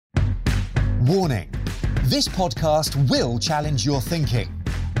Warning, this podcast will challenge your thinking.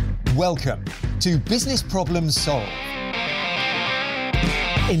 Welcome to Business Problems Solved.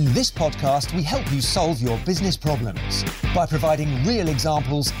 In this podcast, we help you solve your business problems by providing real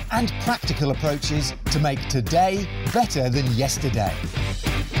examples and practical approaches to make today better than yesterday.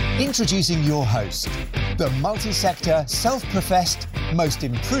 Introducing your host, the multi-sector, self-professed, most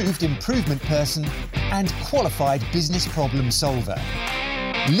improved improvement person and qualified business problem solver,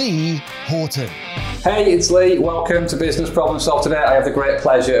 Lee Horton. Hey, it's Lee. Welcome to Business Problem Solved. Today I have the great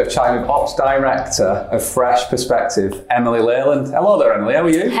pleasure of chatting with Ops Director of Fresh Perspective, Emily Leyland. Hello there, Emily. How are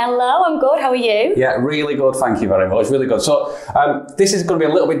you? Hello, I'm good. How are you? Yeah, really good. Thank you very much. Really good. So this is going to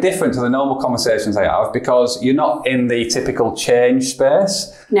be a little bit different to the normal conversations I have because you're not in the typical change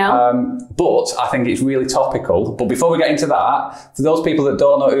space. No. But I think it's really topical. But before we get into that, for those people that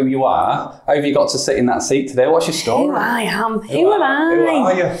don't know who you are, how have you got to sit in that seat today? What's your story? Who I am. Who am I? Who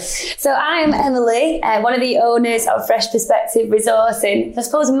are you? So I'm Emily, one of the owners of Fresh Perspective Resourcing. I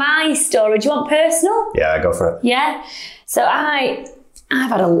suppose my story, do you want personal? Yeah, go for it. Yeah. So I've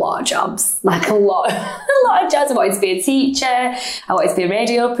had a lot of jobs, like a lot of jobs. I wanted to be a teacher. I wanted to be a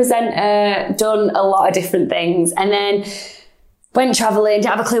radio presenter, done a lot of different things. And then went travelling,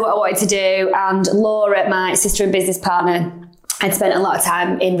 didn't have a clue what I wanted to do. And Laura, my sister and business partner, I'd spent a lot of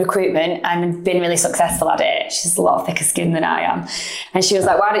time in recruitment and been really successful at it. She's a lot thicker skin than I am. And she was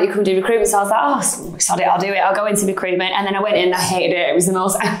like, why don't you come do recruitment? So I was like, oh, sod it, I'll do it. I'll go into recruitment. And then I went in and I hated it. It was the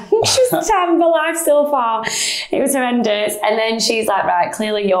most anxious time of my life so far. It was horrendous. And then she's like, right,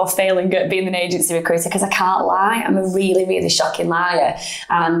 clearly you're failing at being an agency recruiter because I can't lie. I'm a really, really shocking liar.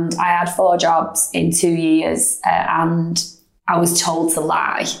 And I had 4 jobs in 2 years and I was told to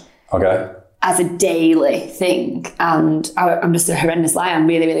lie. Okay. As a daily thing, and I'm just a horrendous liar. I'm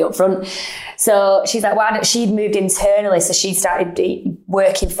really, really upfront. So she's like, she'd moved internally, so she started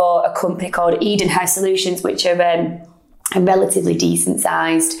working for a company called Eden House Solutions, which are a relatively decent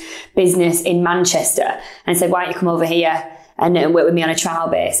sized business in Manchester, and said, why don't you come over here and work with me on a trial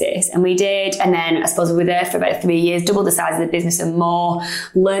basis? And we did. And then I suppose we were there for about 3 years, doubled the size of the business and more,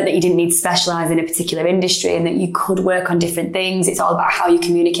 learned that you didn't need to specialise in a particular industry and that you could work on different things. It's all about how you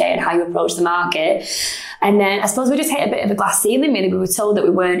communicate and how you approach the market. And then I suppose we just hit a bit of a glass ceiling, really. We were told that we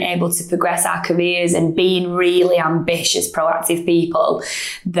weren't able to progress our careers, and being really ambitious, proactive people,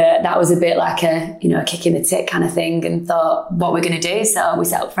 that was a bit like a kick in the tit kind of thing, and thought, what we're going to do? So we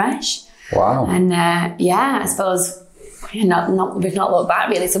set up Fresh. Wow. And I suppose we've not looked back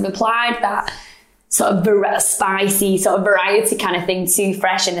really. So we applied that sort of spicy sort of variety kind of thing to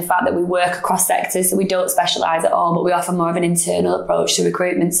Fresh, in the fact that we work across sectors, so we don't specialise at all, but we offer more of an internal approach to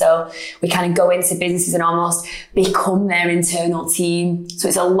recruitment. So we kind of go into businesses and almost become their internal team. So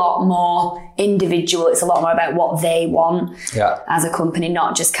it's a lot more individual. It's a lot more about what they want as a company,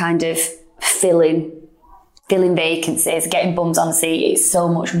 not just kind of filling vacancies, getting bums on seat. It's so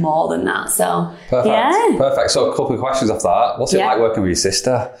much more than that. So Perfect. So a couple of questions after that. What's it like working with your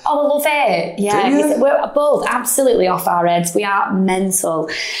sister? Oh, I love it. Yeah, we're both absolutely off our heads. We are mental,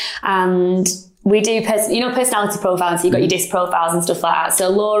 and we do personality profiling. So you've got your DISC profiles and stuff like that. So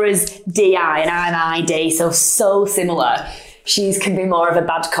Laura's DI and I'm ID, so similar. She can be more of a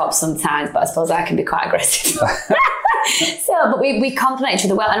bad cop sometimes, but I suppose I can be quite aggressive. But we complement each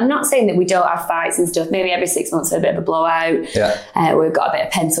other well. And I'm not saying that we don't have fights and stuff. Maybe every 6 months we're a bit of a blowout. Yeah. We've got a bit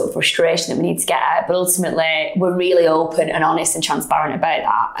of pent-up frustration that we need to get out. But ultimately, we're really open and honest and transparent about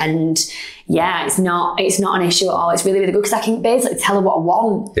that. And it's not an issue at all. It's really, really good because I can basically tell her what I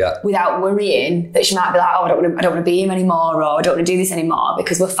want without worrying that she might be like, oh, I don't want to be here anymore, or I don't want to do this anymore,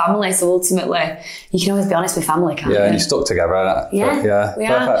 because we're family. So ultimately, you can always be honest with family, can't you? Yeah, and you're stuck together, aren't you? Yeah, we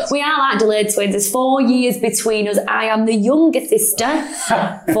are. We are like delayed twins. There's 4 years between us. I am the younger sister.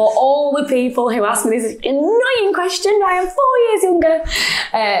 For all the people who ask me this annoying question, I am 4 years younger.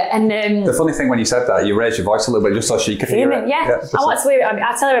 The funny thing when you said that, you raised your voice a little bit just so she could hear it. Yeah. I want to swear.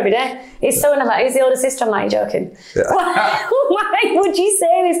 I tell her every day. It's so when I'm like, who's the older sister? I'm like, you're joking. Yeah. Why would you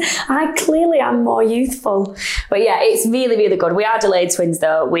say this? I clearly am more youthful. But it's really, really good. We are delayed twins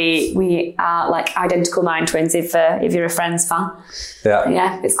though. We are like identical mind twins if you're a Friends fan.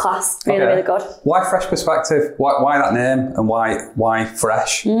 Yeah, it's class. Really, really good. Why Fresh Perspective? Why that name, and why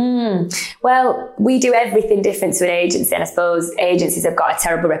Fresh? Well, we do everything different to an agency, and I suppose agencies have got a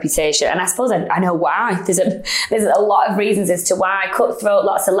terrible reputation, and I suppose I know why. There's a lot of reasons as to why. Cutthroat,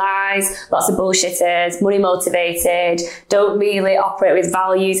 lots of lies, lots of bullshitters, money motivated, don't really operate with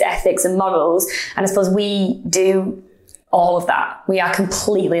values, ethics and morals. And I suppose we do all of that. We are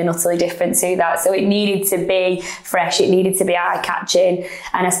completely and utterly different to that. So it needed to be fresh, it needed to be eye-catching,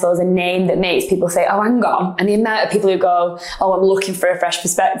 and I suppose a name that makes people say, oh, hang on. And the amount of people who go, oh, I'm looking for a fresh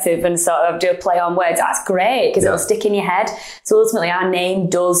perspective, and sort of do a play on words, that's great, because it'll stick in your head. So ultimately our name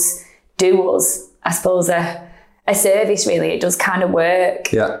does do us, I suppose, a service, really. It does kind of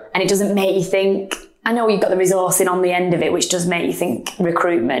work. Yeah. And it doesn't make you think, I know you've got the resourcing on the end of it, which does make you think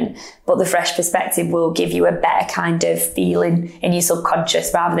recruitment, but the fresh perspective will give you a better kind of feeling in your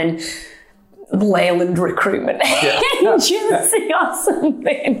subconscious rather than Leyland recruitment agency or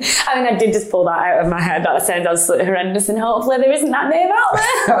something. I mean, I did just pull that out of my head. That sounds absolutely horrendous, and hopefully there isn't that name out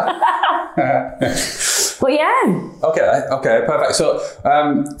there. But yeah. Okay, perfect. So,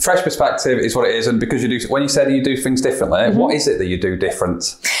 fresh perspective is what it is, and because you do, when you said you do things differently, what is it that you do different?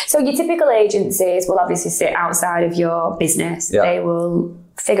 So your typical agencies will obviously sit outside of your business. Yeah. They will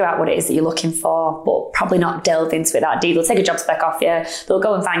figure out what it is that you're looking for, but probably not delve into it that deep. They'll take a job spec off you. They'll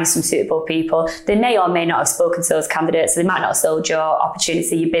go and find you some suitable people. They may or may not have spoken to those candidates. So they might not have sold your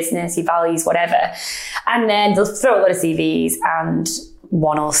opportunity, your business, your values, whatever. And then they'll throw a lot of CVs and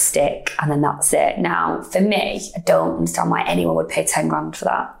one will stick, and then that's it. Now, for me, I don't understand why anyone would pay 10 grand for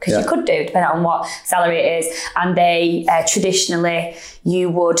that, because you could do, depending on what salary it is. And they traditionally, you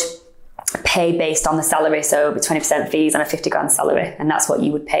would pay based on the salary, so 20% fees on a 50 grand salary, and that's what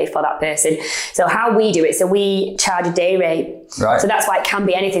you would pay for that person. So how we do it, so we charge a day rate. Right. So that's why it can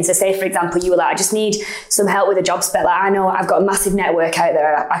be anything. So say, for example, you were like, I just need some help with a job spec. Like, I know I've got a massive network out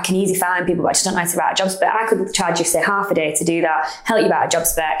there. I can easily find people, but I just don't know how to write a job spec. I could charge you, say, half a day to do that, help you write a job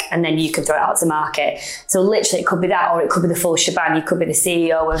spec, and then you can throw it out to market. So literally it could be that, or it could be the full shebang. You could be the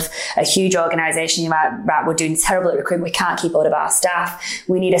CEO of a huge organisation. You might, right, we're doing terrible at recruitment. We can't keep hold of our staff.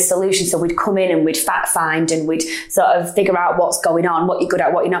 We need a solution. So we'd come in and we'd fact find, and we'd sort of figure out what's going on, what you're good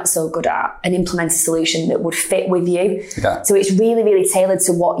at, what you're not so good at, and implement a solution that would fit with you. Yeah. So it's really, really tailored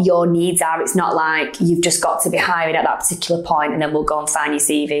to what your needs are. It's not like you've just got to be hired at that particular point and then we'll go and find your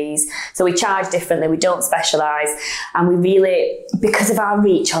CVs. So we charge differently. We don't specialise. And we really, because of our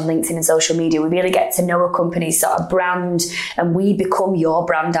reach on LinkedIn and social media, we really get to know a company's sort of brand, and we become your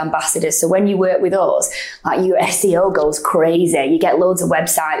brand ambassadors. So when you work with us, like, your SEO goes crazy. You get loads of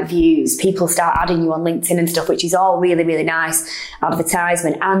website views. People start adding you on LinkedIn and stuff, which is all really, really nice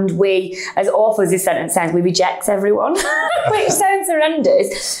advertisement. And we, as awful as this sentence sounds, we reject everyone, which sounds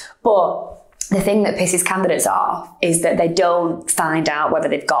horrendous. But the thing that pisses candidates off is that they don't find out whether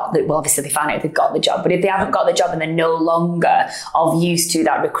they've got the, well, obviously they find out if they've got the job, but if they haven't got the job and they're no longer of use to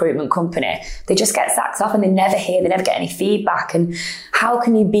that recruitment company, they just get sacked off and they never get any feedback. And how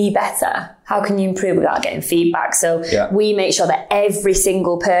can you be better? How can you improve without getting feedback? So we make sure that every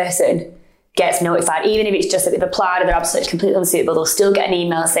single person gets notified, even if it's just that they've applied or they're absolutely completely unsuitable, they'll still get an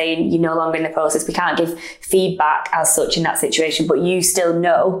email saying you're no longer in the process. We can't give feedback as such in that situation, but you still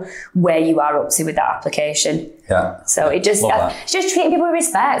know where you are up to with that application. Yeah. So it just, it's just treating people with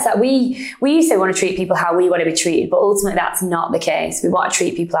respect. It's like we used to want to treat people how we want to be treated, but ultimately that's not the case. We want to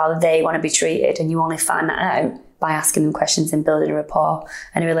treat people how they want to be treated, and you only find that out by asking them questions and building a rapport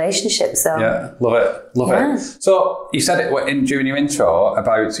and a relationship. So yeah, love it. So you said it during your intro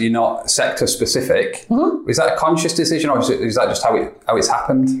about you're not sector specific. Mm-hmm. Is that a conscious decision, or is that just how it's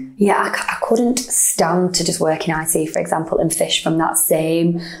happened? Yeah, I couldn't stand to just work in IT, for example, and fish from that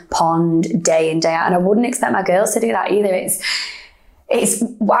same pond day in, day out. And I wouldn't expect my girls to do that either.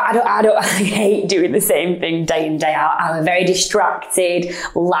 I hate doing the same thing day in, day out. I'm a very distracted,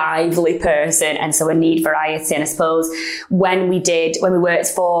 lively person, and so I need variety. And I suppose when we worked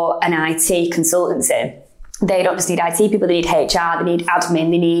for an IT consultancy, they don't just need IT people, they need HR, they need admin,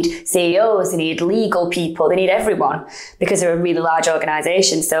 they need CEOs, they need legal people, they need everyone, because they're a really large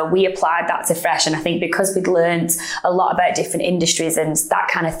organisation. So we applied that to Fresh, and I think because we'd learned a lot about different industries and that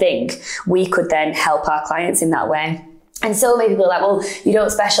kind of thing, we could then help our clients in that way. And so many people are like, well, you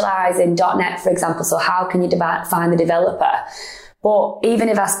don't specialise in .NET, for example, so how can you find the developer? But even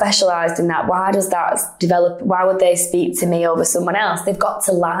if I specialised in that, why would they speak to me over someone else? They've got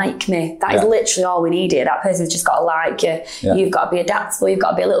to like me. That is literally all we need here. That person's just got to like you. Yeah. You've got to be adaptable. You've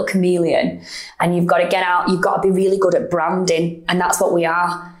got to be a little chameleon. And you've got to get out. You've got to be really good at branding. And that's what we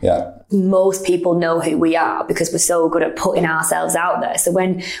are. Yeah. Most people know who we are because we're so good at putting ourselves out there. So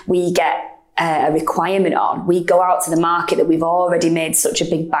when we get a requirement on, we go out to the market that we've already made such a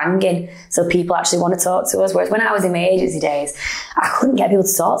big bang in, so people actually want to talk to us. Whereas when I was in my agency days, I couldn't get people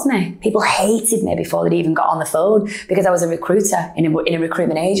to talk to me. People hated me before they'd even got on the phone because I was a recruiter in a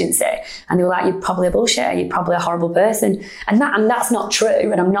recruitment agency, and they were like, "You're probably a bullshitter. You're probably a horrible person," and that's not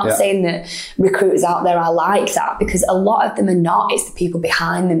true. And I'm not saying that recruiters out there are like that, because a lot of them are not. It's the people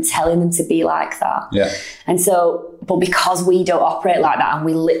behind them telling them to be like that. Yeah. And so but because we don't operate like that and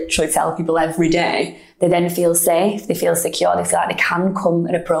we literally tell people every day, they then feel safe, they feel secure, they feel like they can come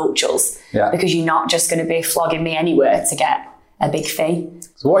and approach us because you're not just going to be flogging me anywhere to get a big fee.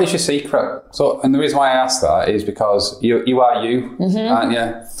 So what is your secret? And the reason why I ask that is because you are you, aren't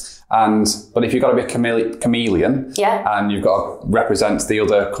you? But if you've got to be a chameleon and you've got to represent the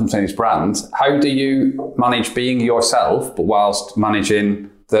other company's brand, how do you manage being yourself but whilst managing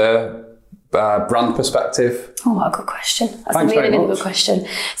the brand perspective? Oh, what a good question. That's a really, really good question.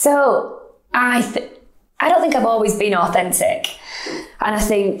 So I don't think I've always been authentic. And I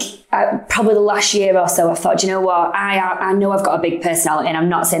think probably the last year or so, I thought, do you know what? I know I've got a big personality, and I'm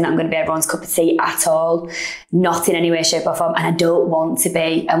not saying that I'm going to be everyone's cup of tea at all. Not in any way, shape or form. And I don't want to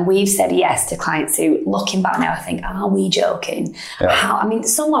be. And we've said yes to clients who, looking back now, I think, are we joking?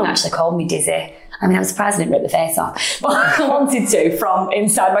 Someone actually called me dizzy. I'm surprised I didn't rip the face off, but I wanted to from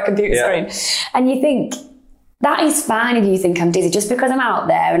inside my computer screen. And you think, that is fine if you think I'm dizzy. Just because I'm out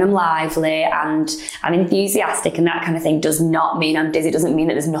there and I'm lively and I'm enthusiastic and that kind of thing does not mean I'm dizzy. It doesn't mean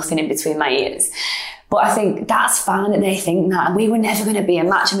that there's nothing in between my ears. But I think that's fine that they think that. And we were never going to be a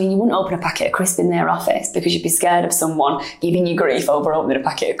match. You wouldn't open a packet of crisp in their office because you'd be scared of someone giving you grief over opening a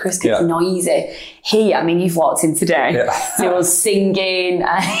packet of crisp. It's noisy. Here, you've walked in today. There was singing.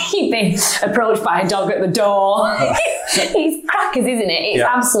 You've been approached by a dog at the door. It's crackers, isn't it? It's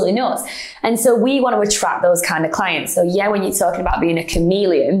absolutely nuts. And so we want to attract those kind of clients. So when you're talking about being a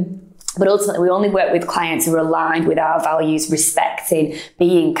chameleon, but ultimately, we only work with clients who are aligned with our values, respecting,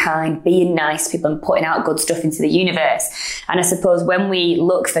 being kind, being nice to people and putting out good stuff into the universe. And I suppose when we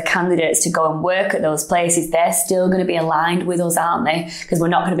look for candidates to go and work at those places, they're still going to be aligned with us, aren't they? Because we're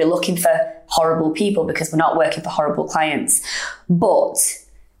not going to be looking for horrible people because we're not working for horrible clients. But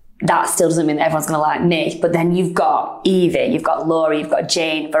that still doesn't mean that everyone's going to like me. But then you've got Evie, you've got Laurie, you've got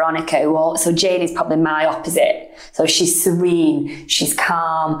Jane, Veronica. So Jane is probably my opposite. So she's serene, she's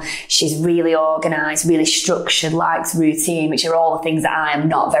calm, she's really organised, really structured, likes routine, which are all the things that I am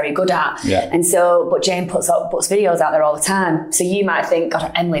not very good at. And so, but Jane puts videos out there all the time. So you might think,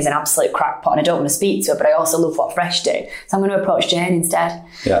 God, Emily's an absolute crackpot and I don't want to speak to her, but I also love what Fresh do. So I'm going to approach Jane instead.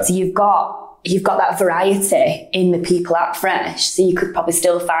 So you've got that variety in the people at Fresh. So you could probably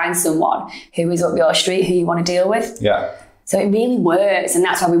still find someone who is up your street who you want to deal with. So it really works. And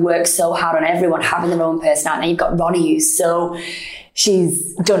that's why we work so hard on everyone having their own personality. And you've got Ronnie,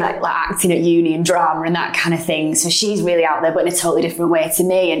 she's done like acting at uni and drama and that kind of thing. So she's really out there, but in a totally different way to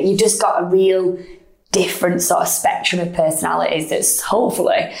me. And you've just got a real different sort of spectrum of personalities that's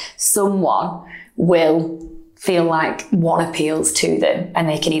hopefully someone will feel like one appeals to them and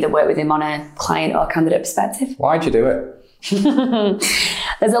they can either work with him on a client or candidate perspective. Why'd you do it?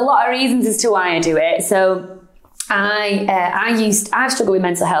 There's a lot of reasons as to why I do it. So I've struggled with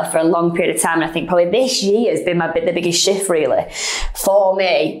mental health for a long period of time, and I think probably this year has been the biggest shift really for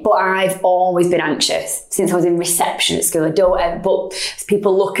me. But I've always been anxious since I was in reception at school. But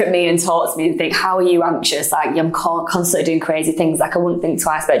people look at me and talk to me and think, how are you anxious? Like, I'm constantly doing crazy things. Like, I wouldn't think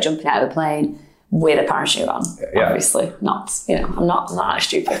twice about jumping out of a plane with a parachute on. Obviously not, I'm not that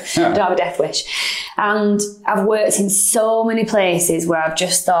stupid. I don't have a death wish. And I've worked in so many places where I've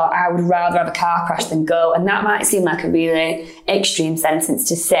just thought I would rather have a car crash than go. And that might seem like a really extreme sentence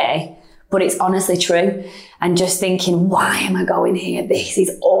to say, but it's honestly true. And just thinking, why am I going here? This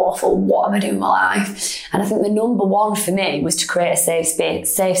is awful. What am I doing with my life? And I think the number one for me was to create a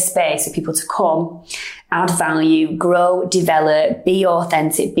safe space for people to come, add value, grow, develop, be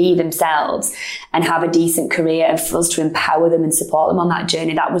authentic, be themselves, and have a decent career, and for us to empower them and support them on that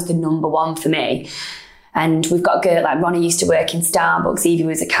journey. That was the number one for me. And we've got girls like Ronnie used to work in Starbucks, Evie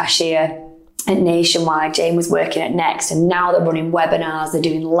was a cashier at Nationwide, Jane was working at Next, and now they're running webinars, they're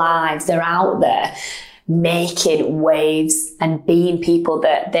doing lives, they're out there making waves and being people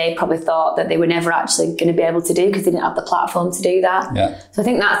that they probably thought that they were never actually going to be able to do because they didn't have the platform to do that. So I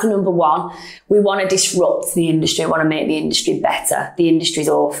think that's the number one. We want to disrupt the industry. We want to make the industry better. The industry's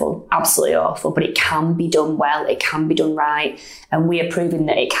awful, absolutely awful, but it can be done well. It can be done right. And we are proving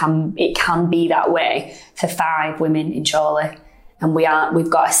that it can be that way for 5 women in Chorley. And we've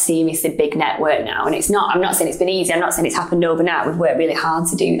got a seriously big network now. And I'm not saying it's been easy. I'm not saying it's happened overnight. We've worked really hard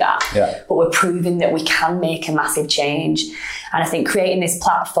to do that. But we're proving that we can make a massive change. And I think creating this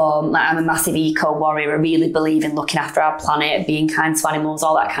platform, like, I'm a massive eco warrior. I really believe in looking after our planet, being kind to animals,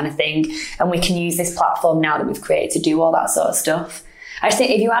 all that kind of thing. And we can use this platform now that we've created to do all that sort of stuff. I just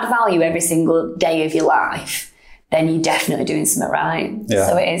think if you add value every single day of your life, then you're definitely doing something right.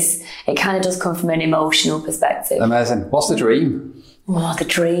 So it kind of does come from an emotional perspective. Amazing. What's the dream? Oh, the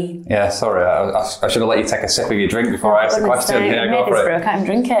dream. Yeah, sorry. I should have let you take a sip of your drink before I asked the question. Yeah, go for it. I can't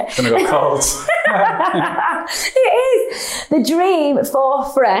even drink it. It's going to go cold. It is the dream for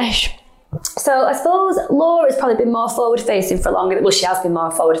Fresh. So I suppose Laura's probably been more forward-facing for longer. Well, she has been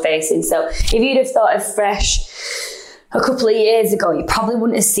more forward-facing. So if you'd have thought of Fresh a couple of years ago, you probably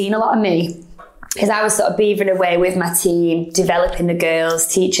wouldn't have seen a lot of me. Because I was sort of beavering away with my team, developing the girls,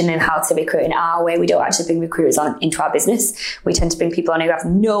 teaching them how to recruit in our way. We don't actually bring recruiters on into our business. We tend to bring people on who have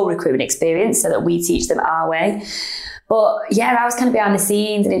no recruitment experience so that we teach them our way. But yeah, I was kind of behind the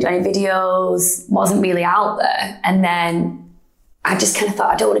scenes, didn't do any videos, wasn't really out there. And then I just kind of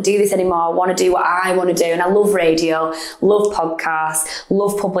thought, I don't want to do this anymore. I want to do what I want to do. And I love radio, love podcasts,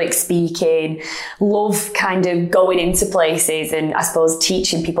 love public speaking, love kind of going into places and I suppose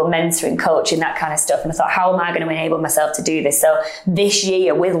teaching people, mentoring, coaching, that kind of stuff. And I thought, how am I going to enable myself to do this? So this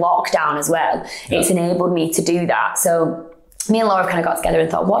year with lockdown as well, it's enabled me to do that. So me and Laura kind of got together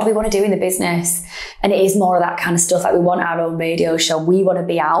and thought, what do we want to do in the business? And it is more of that kind of stuff. Like we want our own radio show. We want to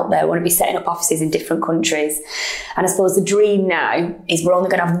be out there. We want to be setting up offices in different countries. And I suppose the dream now is we're only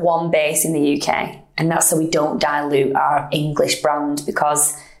going to have one base in the UK. And that's so we don't dilute our English brand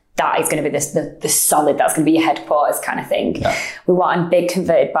because that is going to be the solid, that's going to be your headquarters kind of thing. Yeah. We want a big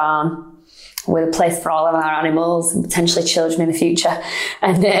converted barn with a place for all of our animals and potentially children in the future.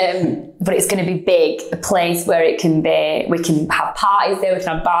 And but it's going to be big, a place where it can be, we can have parties there, we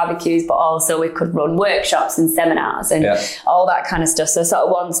can have barbecues, but also we could run workshops and seminars and all that kind of stuff. So sort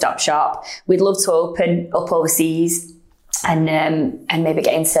of one-stop shop. We'd love to open up overseas and maybe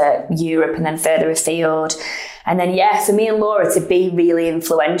get into Europe and then further afield. And then, for me and Laura to be really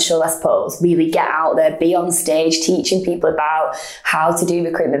influential, I suppose, really get out there, be on stage, teaching people about how to do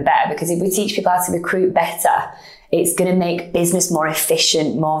recruitment better. Because if we teach people how to recruit better, it's going to make business more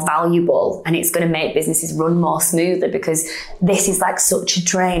efficient, more valuable, and it's going to make businesses run more smoothly because this is like such a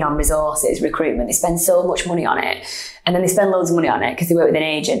drain on resources, recruitment. They spend so much money on it and then they spend loads of money on it because they work with an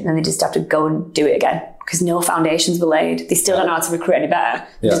agent and then they just have to go and do it again because no foundations were laid. They still don't know how to recruit any better.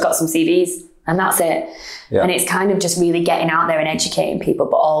 They've just got some CVs. And that's it. Yeah. And it's kind of just really getting out there and educating people,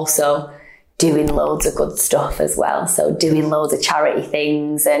 but also doing loads of good stuff as well. So doing loads of charity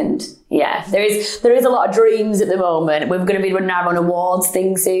things. And there is a lot of dreams at the moment. We're going to be running our own awards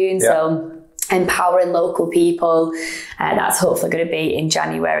thing soon. Yeah. So empowering local people. That's hopefully going to be in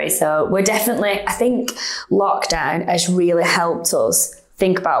January. So we're definitely, I think lockdown has really helped us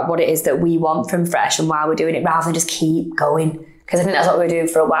think about what it is that we want from Fresh and why we're doing it rather than just keep going. Because I think that's what we were doing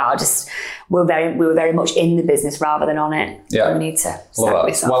for a while. We were very much in the business rather than on it. Yeah, we need to. Love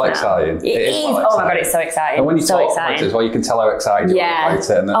that. Well, exciting. It is. Well exciting. Oh my god, it's so exciting. And when you talk about it as well, you can tell how excited you are about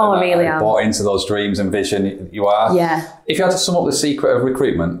it, and I really am. Bought into those dreams and vision you are. Yeah. If you had to sum up the secret of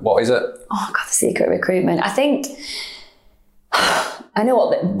recruitment, what is it? Oh god, the secret of recruitment. I think I know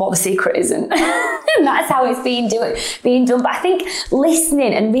what the secret isn't. And that's how it's being done. But I think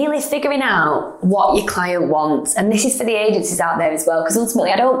listening and really figuring out what your client wants. And this is for the agencies out there as well. Because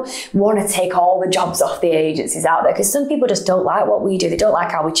ultimately, I don't want to take all the jobs off the agencies out there. Because some people just don't like what we do. They don't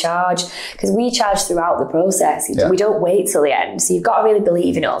like how we charge. Because we charge throughout the process. Yeah. We don't wait till the end. So you've got to really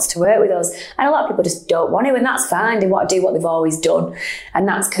believe in us, to work with us. And a lot of people just don't want to. And that's fine. They want to do what they've always done. And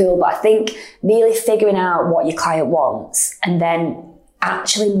that's cool. But I think really figuring out what your client wants and then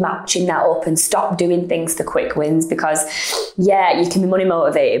actually matching that up and stop doing things for quick wins because you can be money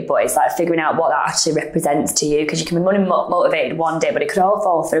motivated, but it's like figuring out what that actually represents to you because you can be money motivated one day, but it could all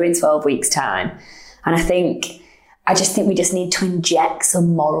fall through in 12 weeks time. And I just think we just need to inject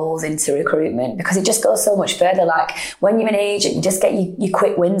some morals into recruitment because it just goes so much further. Like when you're an agent, you just get your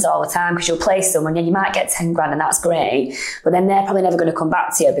quick wins all the time because you'll place someone and you might get 10 grand and that's great, but then they're probably never going to come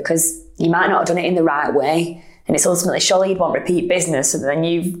back to you because you might not have done it in the right way. And it's ultimately, surely you'd want repeat business, so then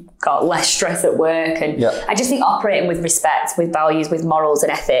you've got less stress at work. And I just think operating with respect, with values, with morals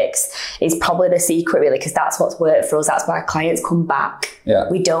and ethics is probably the secret, really, because that's what's worked for us. That's why clients come back. Yeah.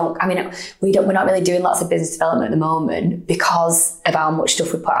 We're not really doing lots of business development at the moment because of how much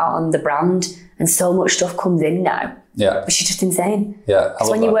stuff we put out on the brand. And so much stuff comes in now. Yeah. Which is just insane. Yeah.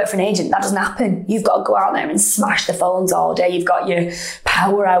 Because when you work for an agent, that doesn't happen. You've got to go out there and smash the phones all day. You've got your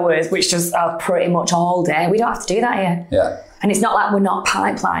power hours, which just are pretty much all day. We don't have to do that here. Yeah. And it's not like we're not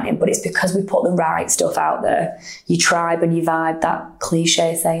pipelining, but it's because we put the right stuff out there. You tribe and you vibe, that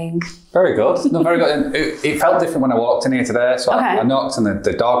cliche saying. Very good. No, very good. It felt different when I walked in here today. So I knocked and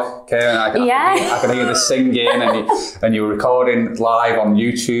the dog came and I could hear the singing and you were recording live on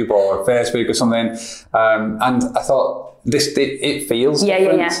YouTube or Facebook or something. And I thought, it feels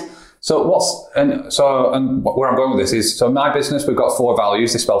different. Yeah. So where I'm going with this is, so my business, we've got 4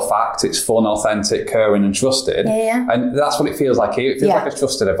 values. They spell FACT. It's fun, authentic, caring and trusted. Yeah. And that's what it feels like here. It feels like a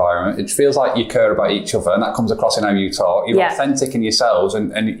trusted environment. It feels like you care about each other, and that comes across in how you talk. You're authentic in yourselves,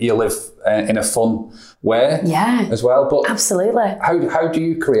 and you live in a fun way as well. But absolutely. How do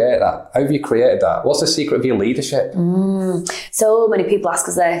you create that? How have you created that? What's the secret of your leadership? So many people ask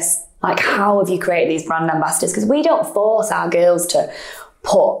us this, like, how have you created these brand ambassadors? Because we don't force our girls to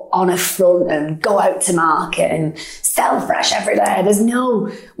put on a front and go out to market and sell fresh every day.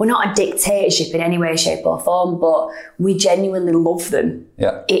 We're not a dictatorship in any way, shape or form, but we genuinely love them.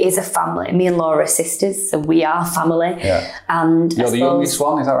 Yeah. It is a family. Me and Laura are sisters, so we are family. Yeah. And you're the youngest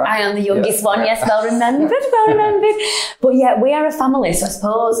one, is that right? I am the youngest one, yes, well remembered. But yeah, we are a family. So I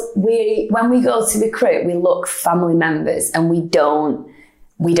suppose when we go to recruit, we look for family members, and we don't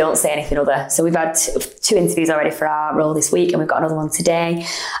say anything other. So we've had 2 interviews already for our role this week, and we've got another one today.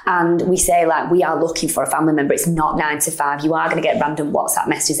 And we say, like, we are looking for a family member. It's not 9 to 5. You are going to get random WhatsApp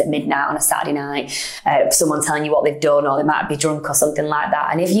messages at midnight on a Saturday night, someone telling you what they've done, or they might be drunk or something like that.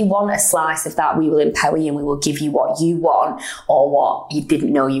 And if you want a slice of that, we will empower you, and we will give you what you want or what you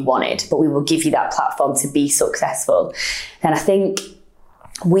didn't know you wanted. But we will give you that platform to be successful. And I think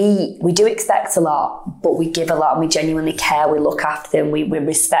we do expect a lot, but we give a lot, and we genuinely care. We look after them, we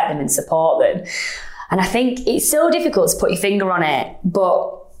respect them and support them. And I think it's so difficult to put your finger on it,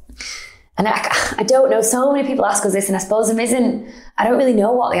 and I don't know, so many people ask us this, and I suppose I don't really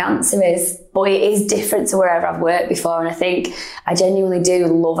know what the answer is, but it is different to wherever I've worked before. And I think I genuinely do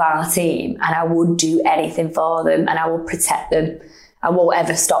love our team, and I would do anything for them, and I will protect them. I won't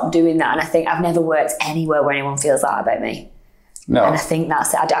ever stop doing that. And I think I've never worked anywhere where anyone feels that about me. No. And I think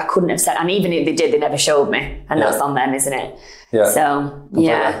that's it. I couldn't have said, and even if they did, they never showed me. And that's on them, isn't it? Yeah. So,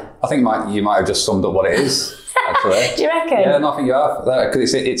 yeah. I think you might have just summed up what it is, actually. Do you reckon? Yeah, no, I think you have.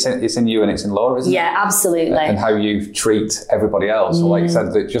 Because it's in you and it's in Laura, isn't it? Yeah, absolutely. And how you treat everybody else. So like you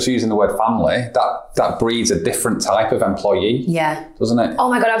said, just using the word family, that breeds a different type of employee. Yeah. Doesn't it? Oh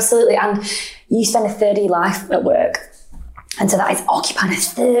my God, absolutely. And you spend a third of your life at work. And so that is occupying a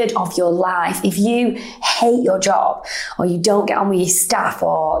third of your life. If you hate your job, or you don't get on with your staff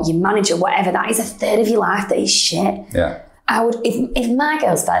or your manager, whatever, that is a third of your life that is shit. Yeah. I would, if my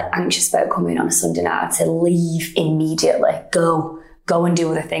girls felt anxious about coming on a Sunday night, I'd say leave immediately. Go and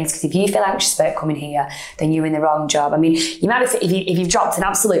do other things. Because if you feel anxious about coming here, then you're in the wrong job. I mean, you might be, if you've dropped an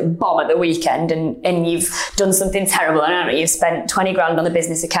absolute bomb at the weekend and you've done something terrible, and I don't know, you've spent 20 grand on the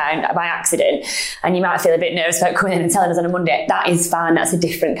business account by accident, and you might feel a bit nervous about coming in and telling us on a Monday, that is fine. That's a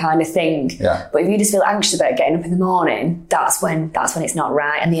different kind of thing. Yeah. But if you just feel anxious about getting up in the morning, that's when it's not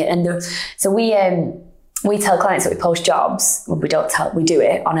right. So we tell clients that we post jobs. We do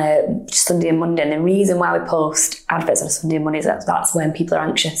it on a Sunday and Monday. And the reason why we post adverts on a Sunday and Monday is that's when people are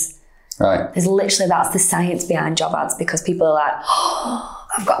anxious. Right. That's the science behind job ads, because people are like, oh,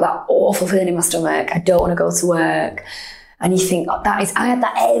 I've got that awful feeling in my stomach. I don't want to go to work. And you think, I had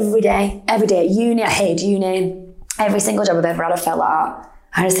that every day at uni. I hated uni. Every single job I've ever had, I felt like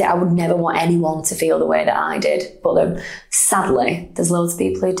that. I would never want anyone to feel the way that I did. But sadly, there's loads of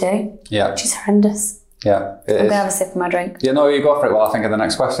people who do. Yeah. Which is horrendous. Yeah, I'm going to have a sip of my drink. Yeah, no, you go for it while I think of the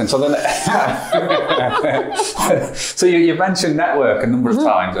next question. So then, so you mentioned network a number of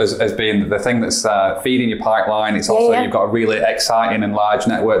times as being the thing that's feeding your pipeline. It's also, you've got a really exciting and large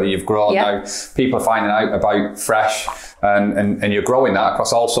network that you've grown. Now people are finding out about Fresh, and you're growing that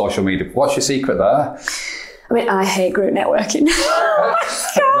across all social media. What's your secret there? I mean, I hate group networking. I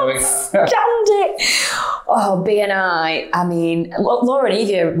can't stand it. Oh, BNI. I mean, Laura and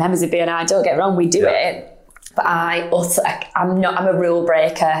Evie are members of BNI. Don't get me wrong, we do it. But I'm a rule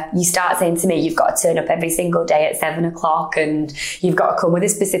breaker. You start saying to me, you've got to turn up every single day at 7:00 and you've got to come with a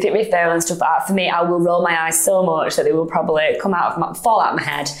specific referral and stuff like that. For me, I will roll my eyes so much that they will probably fall out of my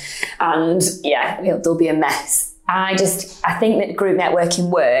head. And there'll be a mess. I think that group networking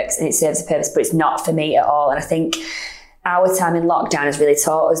works and it serves a purpose, but it's not for me at all. And I think our time in lockdown has really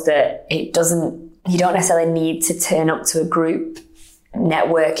taught us that you don't necessarily need to turn up to a group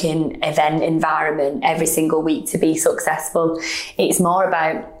networking event environment every single week to be successful. It's more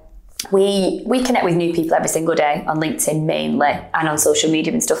about we connect with new people every single day on LinkedIn mainly and on social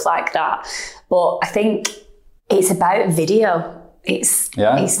media and stuff like that. But I think it's about video. It's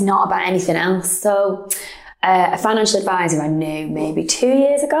not about anything else. So a financial advisor I knew maybe 2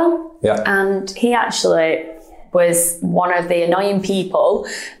 years ago, and he actually was one of the annoying people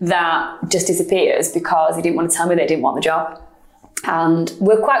that just disappears because he didn't want to tell me they didn't want the job. And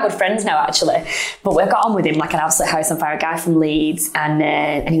we're quite good friends now, actually. But we got on with him like an absolute house on fire, a guy from Leeds.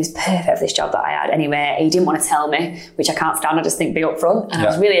 And he was perfect for this job that I had anyway. He didn't want to tell me, which I can't stand. I just think be upfront. And I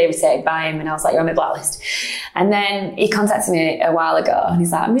was really irritated by him. And I was like, you're on my blacklist. And then he contacted me a while ago. And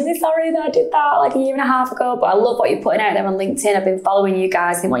he's like, I'm really sorry that I did that like a year and a half ago. But I love what you're putting out there on LinkedIn. I've been following you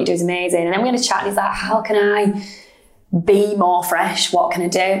guys. I think what you do is amazing. And then we're going to chat. And he's like, how can I be more fresh? What can I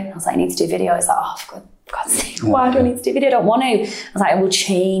do? And I was like, I need to do video. He's like, oh, for God's sake, why do I need to do video? I don't want to. I was like, I will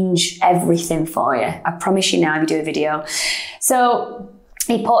change everything for you. I promise you now if you do a video. So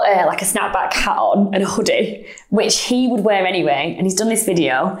he put like a snapback hat on and a hoodie, which he would wear anyway. And he's done this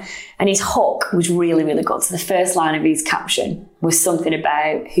video and his hook was really, really good. So the first line of his caption was something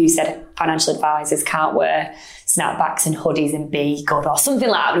about who said financial advisors can't wear snapbacks and hoodies and be good or something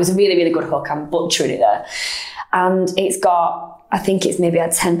like that. It was a really, really good hook. I'm butchering it there. And it's got, I think it's maybe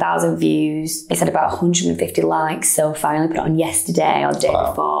had 10,000 views. It's had about 150 likes so far. I only put it on yesterday or the day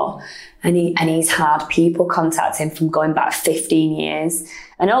before. And he's had people contact him from going back 15 years.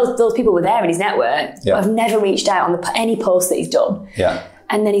 And those people were there in his network, but have never reached out on any post that he's done. Yeah.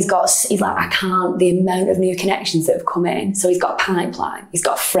 And then he's like, I can't, the amount of new connections that have come in. So he's got a pipeline. He's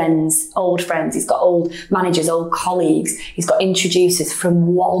got friends, old friends. He's got old managers, old colleagues. He's got introducers from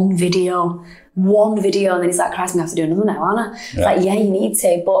one video. And then he's like, Christ, I'm going to have to do another now, aren't I? It's like, yeah, you need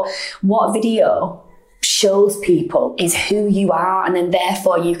to. But what video shows people is who you are, and then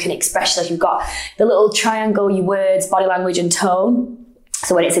therefore you can express, like you've got the little triangle, your words, body language and tone.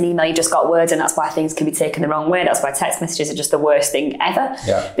 So when it's an email, you've just got words, and that's why things can be taken the wrong way. That's why text messages are just the worst thing ever,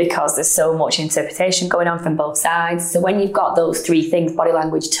 because there's so much interpretation going on from both sides. So when you've got those three things, body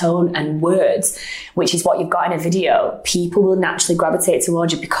language, tone and words, which is what you've got in a video, people will naturally gravitate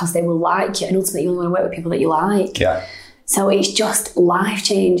towards you because they will like you, and ultimately you only want to work with people that you like. Yeah. So it's just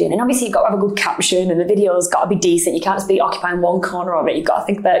life-changing. And obviously you've got to have a good caption and the video's got to be decent. You can't just be occupying one corner of it. You've got to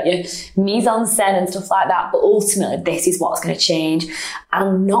think about your mise-en-scène and stuff like that. But ultimately, this is what's going to change.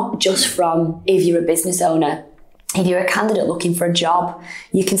 And not just from if you're a business owner. If you're a candidate looking for a job,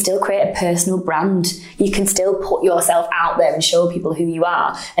 you can still create a personal brand. You can still put yourself out there and show people who you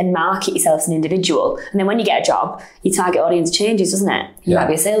are and market yourself as an individual. And then when you get a job, your target audience changes, doesn't it? You might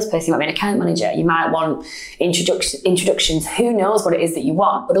be a salesperson, you might be an account manager, you might want introductions. Who knows what it is that you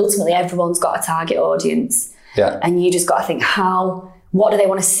want? But ultimately, everyone's got a target audience. Yeah. And you just got to think, what do they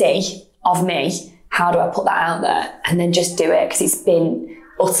want to see of me? How do I put that out there? And then just do it, because it's been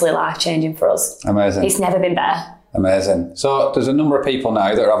utterly life-changing for us. Amazing. It's never been better. Amazing. So there's a number of people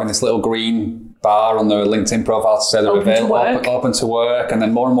now that are having this little green bar on their LinkedIn profile to say they're open to work, and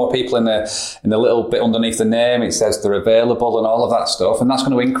then more and more people in the little bit underneath the name, it says they're available and all of that stuff, and that's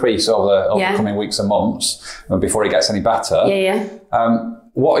going to increase over the coming weeks and months before it gets any better.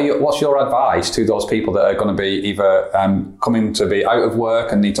 What's your advice to those people that are going to be either coming to be out of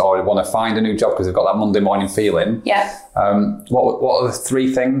work and or want to find a new job because they've got that Monday morning feeling? What are the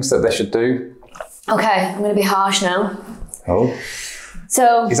three things that they should do? Okay, I'm going to be harsh now. Oh.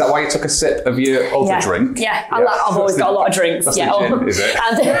 So is that why you took a sip of your other drink? Yeah, I've always got a lot of drinks. That's the gin, is it?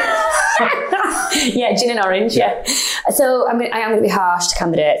 And, gin and orange, So I am going to be harsh to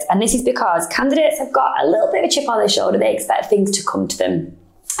candidates. And this is because candidates have got a little bit of a chip on their shoulder. They expect things to come to them.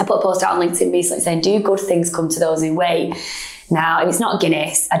 I put a post out on LinkedIn recently saying, do good things come to those who wait. Now, if it's not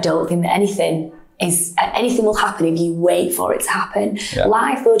Guinness, I don't think that anything will happen if you wait for it to happen.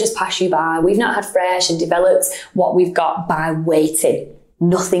 Life will just pass you by. We've not had fresh and developed what we've got by waiting.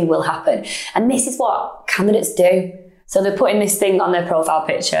 Nothing will happen. And this is what candidates do. So they're putting this thing on their profile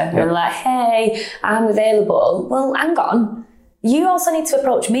picture and they're like, hey, I'm available. Well, hang on. You also need to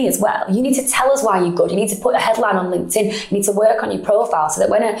approach me as well. You need to tell us why you're good. You need to put a headline on LinkedIn. You need to work on your profile so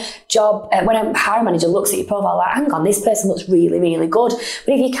that when a hiring manager looks at your profile, like, hang on, this person looks really, really good.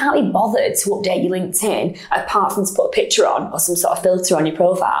 But if you can't be bothered to update your LinkedIn, apart from to put a picture on or some sort of filter on your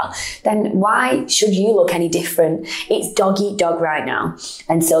profile, then why should you look any different? It's dog eat dog right now.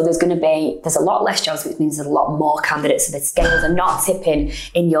 And so there's a lot less jobs, which means there's a lot more candidates. So the scales are not tipping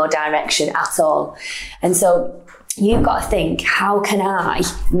in your direction at all. And so you've got to think, how can I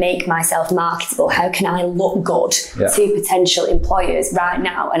make myself marketable? How can I look good to potential employers right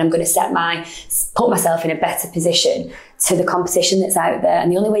now? And I'm going to put myself in a better position to the competition that's out there.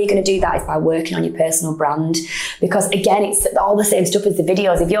 And the only way you're going to do that is by working on your personal brand. Because again, it's all the same stuff as the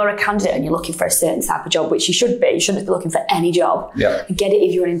videos. If you're a candidate and you're looking for a certain type of job, which you shouldn't be looking for any job. I get it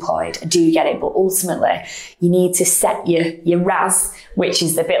if you're unemployed, I do get it. But ultimately, you need to set your RAS, which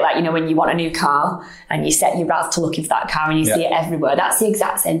is a bit like, when you want a new car and you set your RAS to looking for that car and you see it everywhere. That's the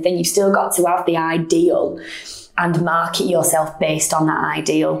exact same thing. You've still got to have the ideal and market yourself based on that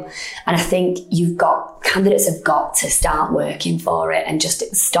ideal. And I think candidates have got to start working for it and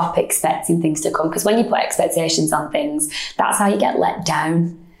just stop expecting things to come. Because when you put expectations on things, that's how you get let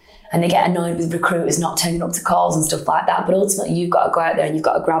down. And they get annoyed with recruiters not turning up to calls and stuff like that. But ultimately, you've got to go out there and you've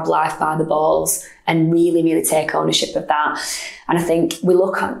got to grab life by the balls and really, really take ownership of that. And I think I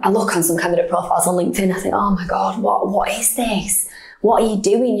look on some candidate profiles on LinkedIn, I think, oh my God, what is this? What are you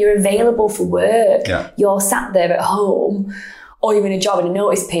doing? You're available for work. Yeah. You're sat there at home, or you're in a job in a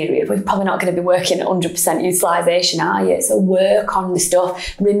notice period where you're probably not going to be working at 100% utilisation, are you? So work on the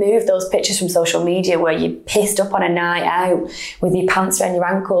stuff. Remove those pictures from social media where you're pissed up on a night out with your pants around your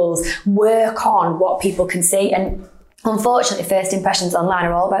ankles. Work on what people can see. And unfortunately, first impressions online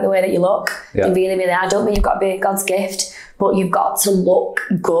are all about the way that you look. Yeah. They really, really are. I don't mean you've got to be God's gift, but you've got to look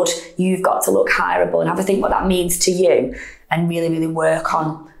good. You've got to look hireable and have a think what that means to you and really, really work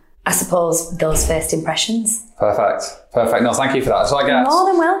on, I suppose, those first impressions. Perfect. No, thank you for that. So I guess... More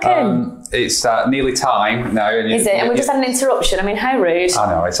than welcome. It's nearly time now. Is it? And we just had an interruption. I mean, how rude.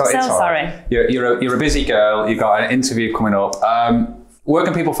 I know. It's sorry. You're a busy girl. You've got an interview coming up. Where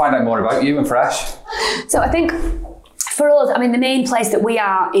can people find out more about you and Fresh? So I think... For us, I mean, the main place that we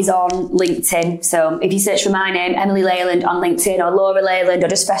are is on LinkedIn. So if you search for my name, Emily Leyland on LinkedIn, or Laura Leyland, or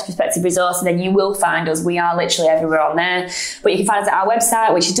just Fresh Perspective Resources, then you will find us. We are literally everywhere on there. But you can find us at our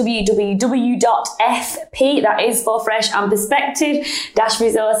website, which is www.fp, that is for Fresh and Perspective,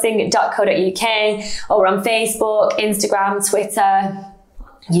 resourcing.co.uk. Or we're on Facebook, Instagram, Twitter,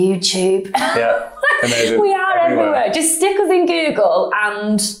 YouTube. Yeah, amazing. We are everywhere. Just stick us in Google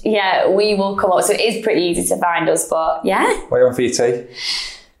and we will come up. So it is pretty easy to find us, but yeah. What are you on for your tea?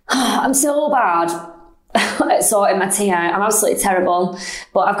 I'm so bad at sorting my tea out. I'm absolutely terrible,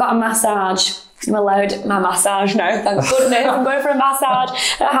 but I've got a massage. I'm allowed my massage now, thank goodness. I'm going for a massage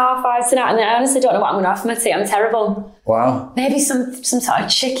at 5:30 tonight, and I honestly don't know what I'm going to have for my tea. I'm terrible. Wow. Maybe some sort of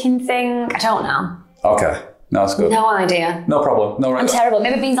chicken thing. I don't know. Okay. No, that's good. No idea. No problem. No, right. I'm terrible.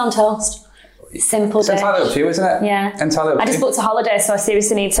 Maybe beans on toast. Simple day. It's entirely up to you, isn't it? Yeah. Entirely up to you. I just booked a holiday, so I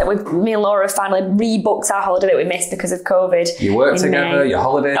seriously need to... Me and Laura finally rebooked our holiday that we missed because of COVID. You work together, your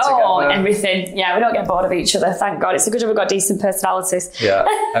holiday together. Oh, everything. Yeah, we don't get bored of each other, thank God. It's a good job we've got decent personalities. Yeah,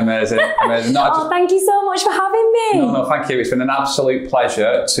 amazing. No, thank you so much for having me. No, thank you. It's been an absolute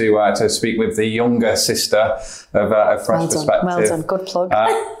pleasure to speak with the younger sister of Fresh Perspective. Well done, good plug.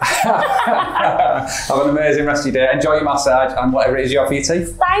 Have an amazing rest of your day. Enjoy your massage and whatever it is you have for your tea.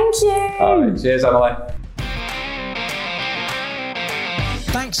 Thank you. All right, cheers, Emily.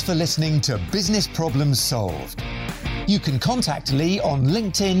 Thanks for listening to Business Problems Solved. You can contact Lee on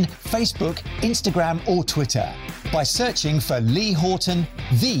LinkedIn, Facebook, Instagram or Twitter by searching for Lee Horton,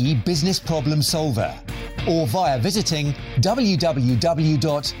 the Business Problem Solver, or via visiting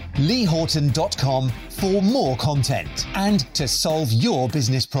www.leehorton.com for more content and to solve your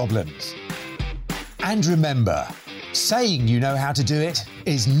business problems. And remember, saying you know how to do it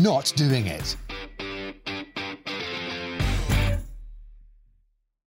is not doing it.